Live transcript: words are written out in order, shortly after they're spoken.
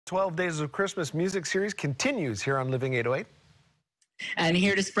12 Days of Christmas music series continues here on Living 808. And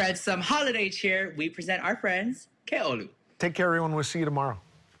here to spread some holiday cheer, we present our friends, Ke'olu. Take care, everyone. We'll see you tomorrow.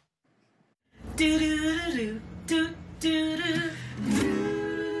 Do do do do do do.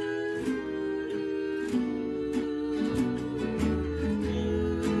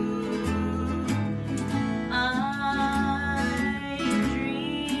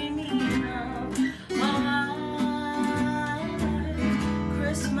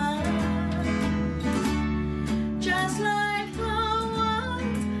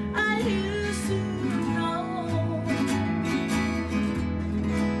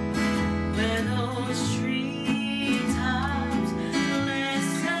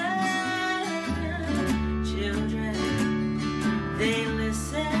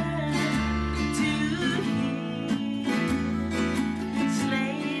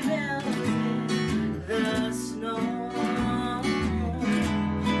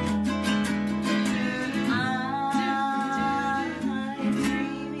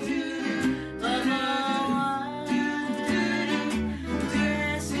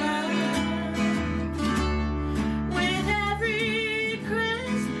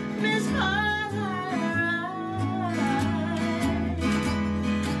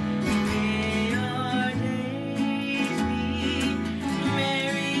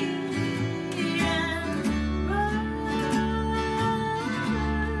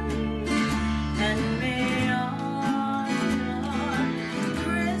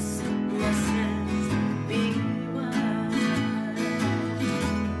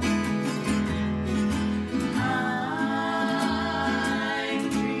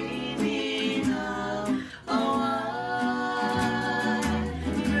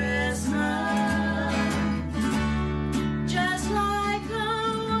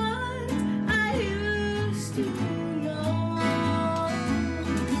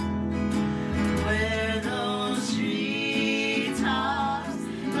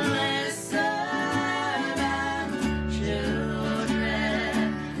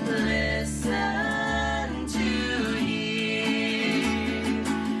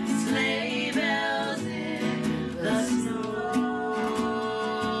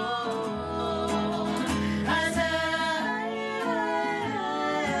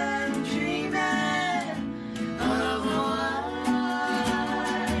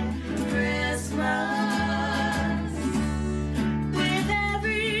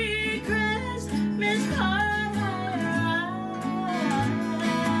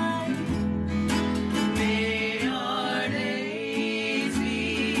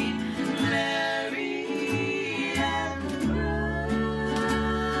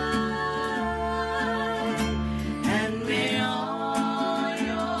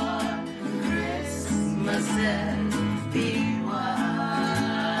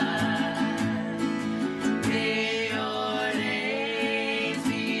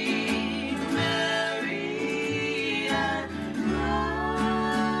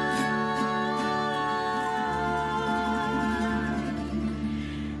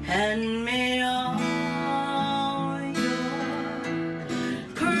 And